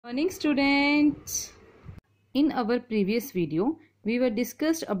Morning students. In our previous video, we were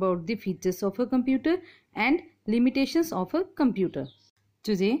discussed about the features of a computer and limitations of a computer.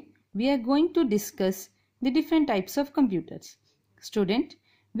 Today, we are going to discuss the different types of computers. Student,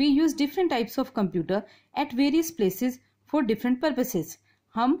 we use different types of computer at various places for different purposes.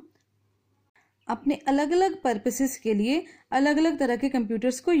 हम अपने अलग अलग purposes के लिए अलग अलग तरह के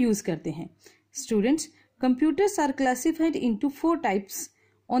कंप्यूटर्स को यूज करते हैं. Students, computers are classified into 4 types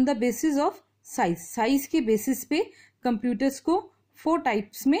on the basis of size. Size के बेसिस पे कंप्यूटर्स को 4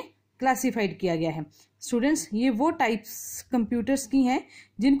 टाइप्स में क्लासिफाइड किया गया है. स्टूडेंट्स, ये वो टाइप्स कंप्यूटर्स की हैं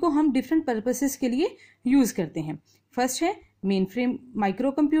जिनको हम डिफरेंट पर्पसेस के लिए यूज करते हैं. फर्स्ट है main frame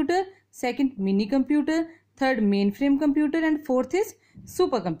micro computer, second mini computer, third main frame computer and fourth is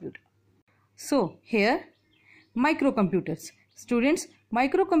super computer. So here microcomputers. Students,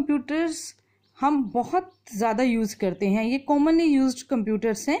 microcomputers हम बहुत ज़्यादा यूज़ करते हैं. ये कॉमनली यूज्ड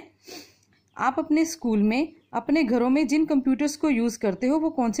कंप्यूटर्स हैं. आप अपने स्कूल में, अपने घरों में जिन कंप्यूटर्स को यूज़ करते हो वो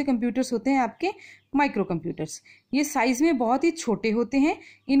कौन से कंप्यूटर्स होते हैं? आपके माइक्रो कंप्यूटर्स. ये साइज में बहुत ही छोटे होते हैं.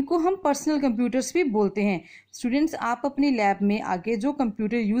 इनको हम पर्सनल कंप्यूटर्स भी बोलते हैं. स्टूडेंट्स, आप अपनी लैब में आके जो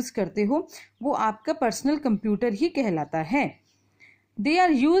कंप्यूटर यूज़ करते हो वो आपका पर्सनल कंप्यूटर ही कहलाता है. They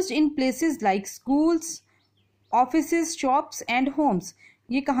are used in places like schools, offices, shops and homes.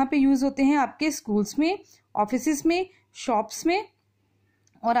 ये कहाँ पे यूज होते हैं? आपके स्कूल्स में, ऑफिसेस में, शॉप्स में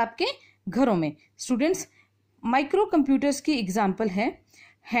और आपके घरों में. स्टूडेंट्स, माइक्रो कंप्यूटर्स की एग्जाम्पल है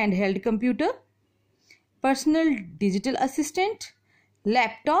hand held computer, personal digital assistant,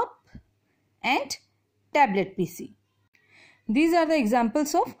 laptop and tablet PC. These are the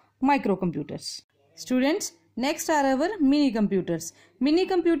examples of microcomputers. Students, next are our mini computers. Mini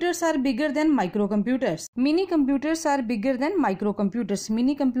computers are bigger than microcomputers. Mini computers are bigger than microcomputers.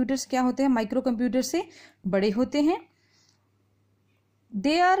 Mini computers क्या होते हैं? Micro computer से बड़े होते हैं.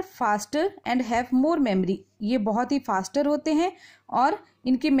 They are faster and have more memory. ये बहुत ही faster होते हैं और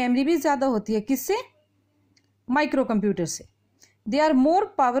इनकी मेमोरी भी ज़्यादा होती है. किससे? माइक्रो कंप्यूटर से. They are more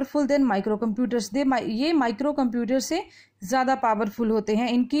powerful than micro computers. ये माइक्रो कंप्यूटर से ज़्यादा पावरफुल होते हैं.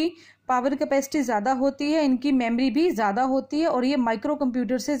 इनकी पावर कैपेसिटी ज़्यादा होती है, इनकी मेमोरी भी ज़्यादा होती है और ये माइक्रो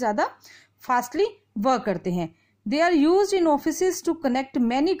कंप्यूटर से ज़्यादा फास्टली वर्क करते हैं. They are used in offices to connect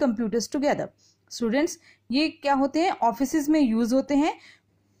many computers together. Students, ये क्या होते हैं? ऑफिसेज में यूज होते हैं.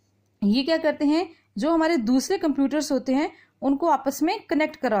 ये क्या करते हैं? जो हमारे दूसरे कंप्यूटर्स होते हैं उनको आपस में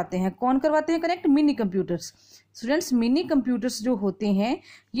कनेक्ट करवाते हैं. कौन करवाते हैं connect? Mini computers. Students, mini computers जो होते हैं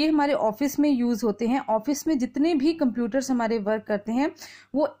ये हमारे ऑफिस में यूज होते हैं. ऑफिस में जितने भी कंप्यूटर्स हमारे वर्क करते हैं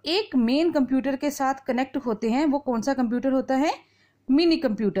वो एक मेन कंप्यूटर के साथ कनेक्ट होते हैं. वो कौन सा कंप्यूटर होता है? Mini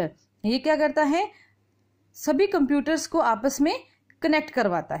computer. ये क्या करता है? सभी कंप्यूटर्स को आपस में कनेक्ट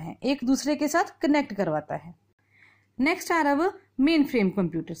करवाता है, एक दूसरे के साथ कनेक्ट करवाता है. Next are our main frame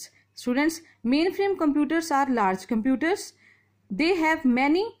computers. Students, main frame computers are large computers. They have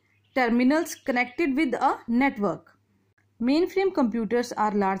many terminals connected with a network. Mainframe computers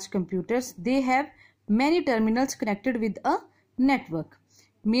are large computers. They have many terminals connected with a network.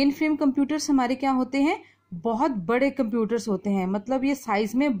 Mainframe computers हमारे क्या होते हैं? बहुत बड़े computers होते हैं. मतलब ये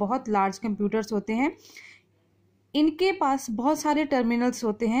साइज में बहुत लार्ज कंप्यूटर्स होते हैं. इनके पास बहुत सारे टर्मिनल्स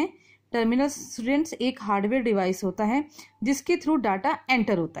होते हैं. टर्मिनल्स स्टूडेंट्स एक हार्डवेयर डिवाइस होता है जिसके थ्रू डाटा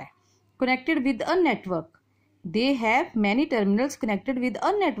एंटर होता है. Connected with a network. They have many terminals connected with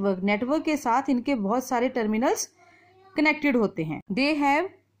a network. Network के साथ इनके बहुत सारे टर्मिनल्स कनेक्टेड होते हैं. They have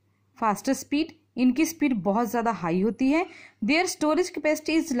faster speed. इनकी स्पीड बहुत ज़्यादा हाई होती है. There storage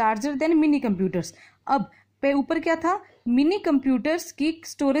capacity is larger than mini computers. अब ऊपर क्या था? मिनी कंप्यूटर्स की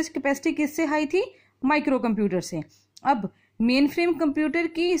स्टोरेज कैपेसिटी किससे हाई थी? माइक्रो कंप्यूटर से. अब मेन फ्रेम कंप्यूटर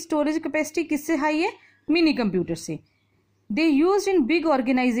की स्टोरेज कैपेसिटी किससे हाई है? मिनी कंप्यूटर से. They used in big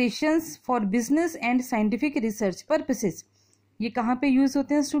organizations for business and scientific research purposes. ये कहाँ पे यूज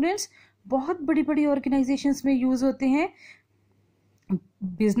होते हैं स्टूडेंट्स? बहुत बड़ी बड़ी ऑर्गेनाइजेशंस में यूज होते हैं,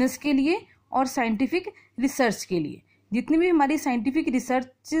 बिजनेस के लिए और साइंटिफिक रिसर्च के लिए. जितनी भी हमारी साइंटिफिक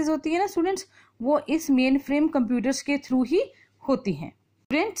रिसर्चेज होती है ना स्टूडेंट्स, वो इस मेन फ्रेम कंप्यूटर्स के थ्रू ही होती हैं.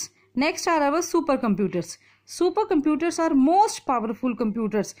 Students, next are our super computers. Super computers are most powerful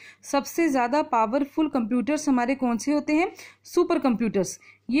computers. सबसे ज़्यादा पावरफुल कंप्यूटर्स हमारे कौन से होते हैं? Super computers.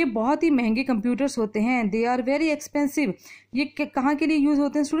 ये बहुत ही महंगे कंप्यूटर्स होते हैं. They are very expensive. ये कहाँ के लिए यूज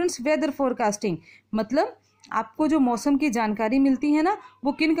होते हैं स्टूडेंट्स? Weather forecasting. मतलब आपको जो मौसम की जानकारी मिलती है ना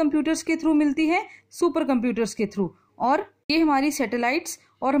वो किन कंप्यूटर्स के थ्रू मिलती है? सुपर कंप्यूटर्स के थ्रू. और ये हमारी सैटेलाइट्स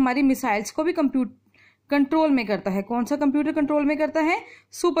और हमारी मिसाइल्स को भी कंट्रोल में करता है. कौन सा कंप्यूटर कंट्रोल में करता है?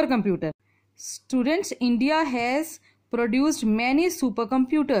 Super computer. Students, India has produced many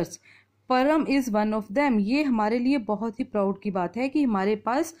supercomputers. परम इज वन ऑफ देम। ये हमारे लिए बहुत ही प्राउड की बात है कि हमारे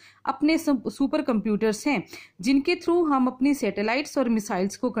पास अपने सुपर कंप्यूटर्स हैं जिनके थ्रू हम अपनी सैटेलाइट्स और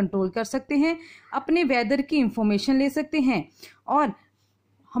मिसाइल्स को कंट्रोल कर सकते हैं, अपने वेदर की इंफॉर्मेशन ले सकते हैं। और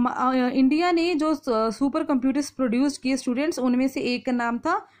हम इंडिया ने जो सुपर कंप्यूटर्स प्रोड्यूस किए स्टूडेंट्स, उनमें से एक का नाम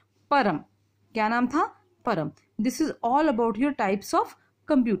था परम। क्या नाम था? परम। This is all about your types of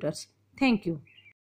computers. Thank you.